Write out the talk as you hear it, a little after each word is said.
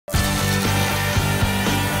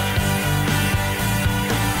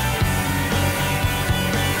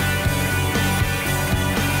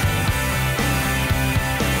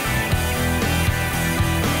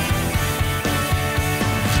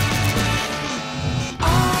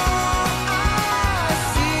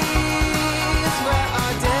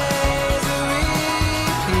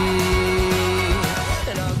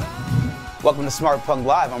Welcome to Smartpunk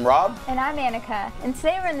Live. I'm Rob. And I'm Annika. And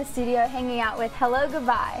today we're in the studio hanging out with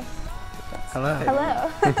Hellogoodbye. Hello. Hello.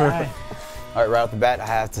 Hi. All right, right off the bat, I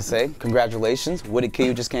have to say, congratulations. Would It Kill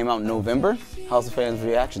You just came out in November. How's the fans'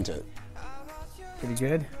 reaction to it? Pretty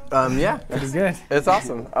good. Yeah, Pretty good. it's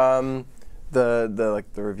awesome. The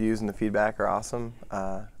reviews and the feedback are awesome.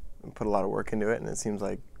 Put a lot of work into it, and it seems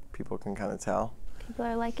like people can kind of tell. People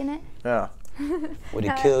are liking it? Yeah. Would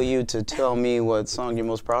it kill you to tell me what song you're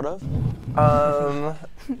most proud of?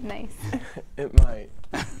 Nice. It might.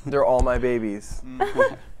 They're all my babies.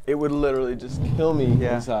 It would literally just kill me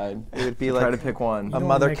inside. It would be to like try to pick one. a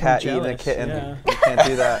mother cat eating a kitten. You can't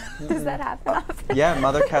do that. Does that happen often? Yeah,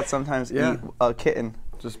 mother cats sometimes eat a kitten.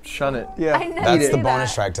 Just shun it. Yeah. I know. That's you the do bonus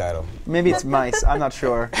that. track title. Maybe it's mice. I'm not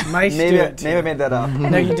sure. Mice maybe do it too. maybe I made that up.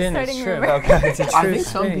 No, you didn't. Starting It's true. rumor. Okay. It's a true I think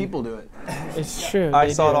some thing. people do it. It's true. I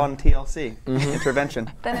they saw do. it on TLC.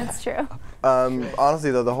 Intervention. Then it's true.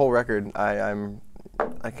 Honestly, though, the whole record, I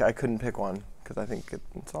couldn't pick one because I think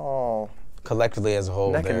it's all Collectively as a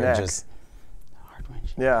whole, Neck and they're neck. just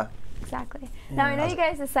heart-wrenching. yeah. Exactly. Now, I know you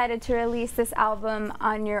guys decided to release this album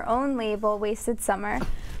on your own label, Wasted Summer.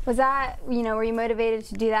 Was that, were you motivated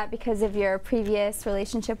to do that because of your previous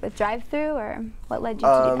relationship with Drive-Thru, or what led you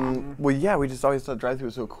to do that? Well, yeah, we just always thought Drive-Thru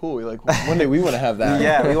was so cool. We like one day we want to have that.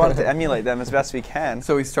 Yeah, we wanted to emulate them as best we can.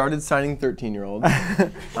 So we started signing 13-year-olds.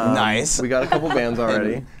 Nice. We got a couple bands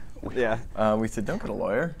already. Yeah. We said, don't get a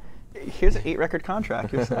lawyer. Here's an 8-record contract.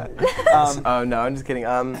 Who's that? Oh, no, I'm just kidding.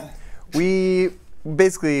 We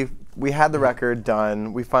had the record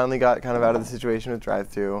done. We finally got kind of out of the situation with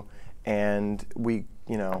Drive-Thru, and we,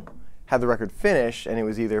 had the record finished, and it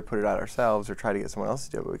was either put it out ourselves or try to get someone else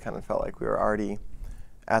to do it, but we kind of felt like we were already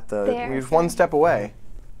at the, we were one step away.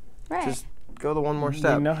 Right. Just go the one more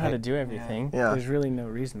step. We know how to do everything. Yeah. There's really no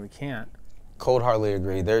reason we can't. Cold-heartedly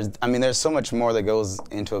agree. There's so much more that goes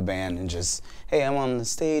into a band than just, hey, I'm on the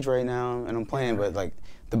stage right now and I'm playing, but like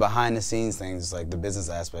the behind-the-scenes things, like the business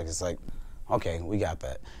aspect, it's like, okay, we got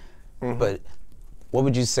that. But what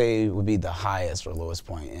would you say would be the highest or lowest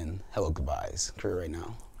point in Hellogoodbye's career right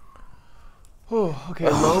now? Oh, okay,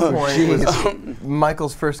 low point was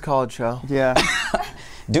Michael's first college show. Yeah.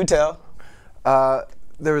 Do tell.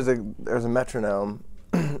 There was a metronome,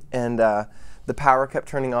 and the power kept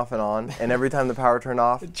turning off and on, and every time the power turned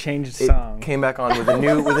off, It changed it song. came back on with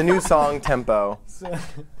a new song tempo.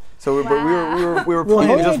 So we were Well, playing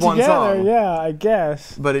holding just it one together, song, yeah, I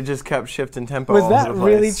guess. but it just kept shifting tempo. Was all that over the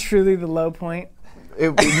really place. truly the low point?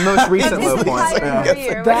 Most recent low point.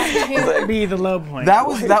 Career. That can't be the low point. That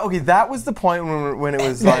was the point when it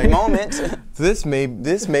was like Moment. this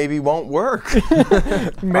maybe won't work.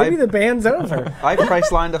 Maybe the band's over. I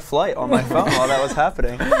price-lined a flight on my phone while that was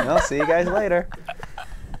happening. I'll see you guys later.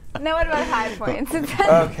 Now, what about high points?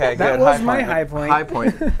 Okay, That good. was High my point. high point. High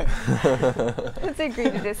point. Let's agree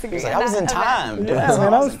to disagree. It's like, I was in time. Yeah,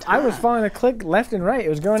 man, I was following a click left and right. It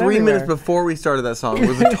was going 3 everywhere. minutes before we started that song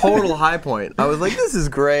was a total high point. I was like, this is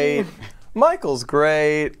great. Michael's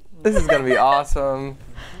great. This is gonna be awesome.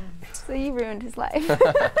 So you ruined his life.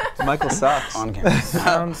 Michael sucks. On camera.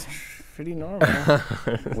 Sounds pretty normal.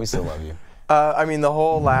 We still love you. I mean, the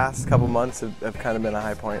whole last couple months have kind of been a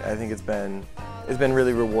high point. I think it's been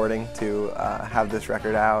really rewarding to have this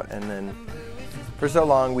record out, and then for so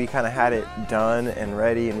long we kind of had it done and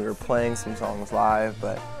ready, and we were playing some songs live,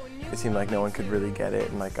 but it seemed like no one could really get it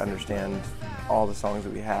and like understand all the songs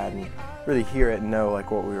that we had and really hear it and know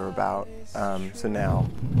like what we were about. So now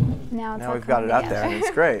we've got it out there, and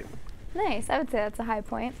it's great. Nice. I would say that's a high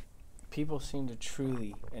point. People seem to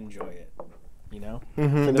truly enjoy it, For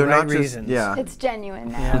the They're right not just reasons. yeah. It's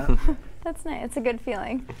genuine now. Yeah. That's nice. It's a good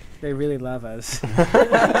feeling. They really love us. You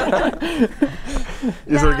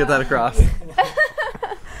just want to get that across.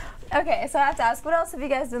 Okay, so I have to ask, what else have you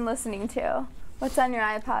guys been listening to? What's on your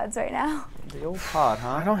iPods right now? The old pod, huh?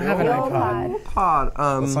 I don't have an The old iPod. pod.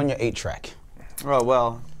 Pod. What's on your 8-track? Oh,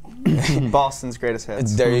 well. Boston's greatest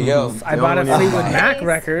hits. There you go. I bought a only one you Fleetwood have. Mac Nice.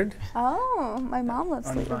 record. Oh, my mom loves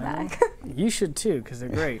On Fleetwood vinyl? Mac. You should too, because they're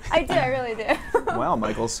great. I do, I really do. Wow,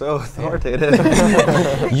 Michael's so authoritative.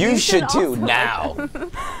 You should should too, also now.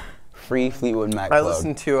 Free Fleetwood Mac I plug.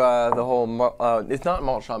 listened to the whole. It's not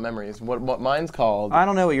Malt Shop Memories. What mine's called? I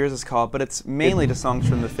don't know what yours is called, but it's mainly to songs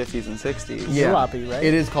from the 50s and 60s. Sloppy, right?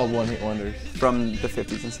 It is called One Hit Wonders. From the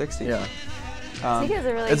 50s and 60s. Yeah. So you guys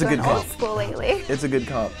are really It's a going good old comp. school lately. It's a good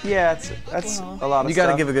comp. Yeah, that's a lot of You got to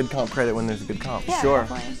stuff. give a good comp credit when there's a good comp. Yeah, Sure.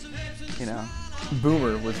 definitely. You know.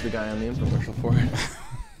 Boomer was the guy on the infomercial for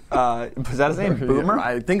it. Was that his name? Boomer?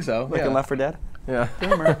 I think so. Like yeah. in Left 4 Dead? Yeah.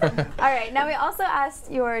 All right, now we also asked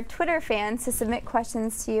your Twitter fans to submit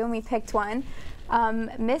questions to you, and we picked one.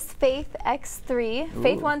 Miss Faith X3.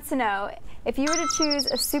 Faith wants to know, If you were to choose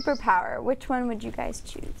a superpower, which one would you guys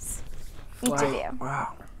choose? Each of you.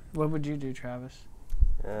 Wow. What would you do, Travis?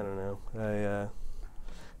 I don't know. I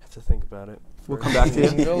have to think about it. We'll come back to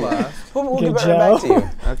you. Go last. We'll Good get right back to you.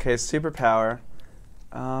 Okay, superpower.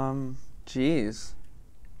 Geez.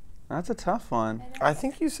 That's a tough one. I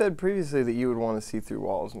think you said previously that you would want to see through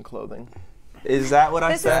walls and clothing. Is that what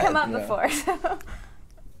I This said? has come up before. So.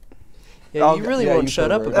 Yeah, I'll you g- really yeah, won't you shut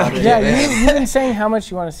feel up rude. about it. Yeah, you've been saying how much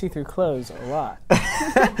you want to see through clothes a lot.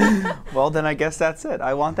 Well, then I guess that's it.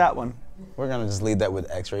 I want that one. We're gonna just lead that with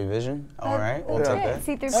X-ray vision. All right, we'll take that.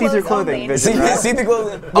 See through See-through clothes clothing only. vision. See, Right. see the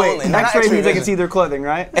clothing Wait, only. not X-ray means I can vision. see their clothing,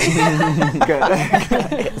 right? Good.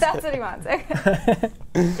 That's what he wants.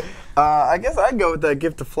 Okay. I guess I'd go with the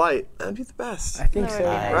gift of flight. That'd be the best. I think That so. would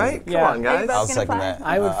be nice. Right? Yeah. Come on, guys. both I'll gonna second fly? that.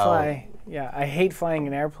 I would I'll- fly. Yeah, I hate flying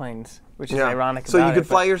in airplanes, which is Yeah. ironic. So you about could it,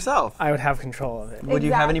 fly but yourself. I would have control of it. Would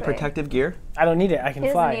you have any Exactly. protective gear? I don't need it. I can He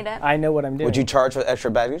doesn't fly. need it. I know what I'm doing. Would you charge for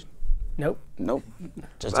extra baggage? Nope. Nope.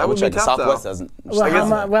 Just That double would be check. tough, Southwest though. doesn't. Well,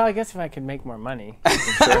 Just- well, I guess if I could make more money.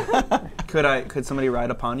 Could somebody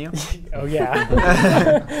ride upon you? Oh yeah.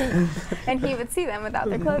 And he would see them without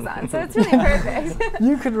their clothes on. So it's really perfect.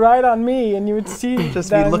 You could ride on me and you would see Just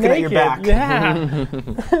that be I'm looking at your naked. back.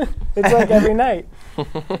 Yeah. It's like every night.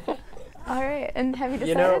 All right. And have you decided?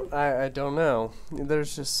 You know, I don't know.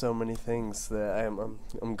 There's just so many things that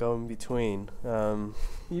I'm going between.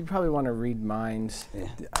 You'd probably want to read minds.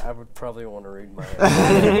 I would probably want to read my.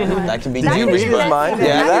 That can be That you could read get his messy mind? then.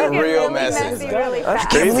 Yeah, That that could get real really messy. messy really fast. I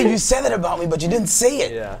can't believe you said that about me, but you didn't say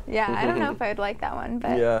it. Yeah. Yeah, I don't know if I would like that one,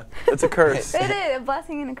 but Yeah. It's a curse. it is a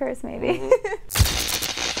blessing and a curse maybe.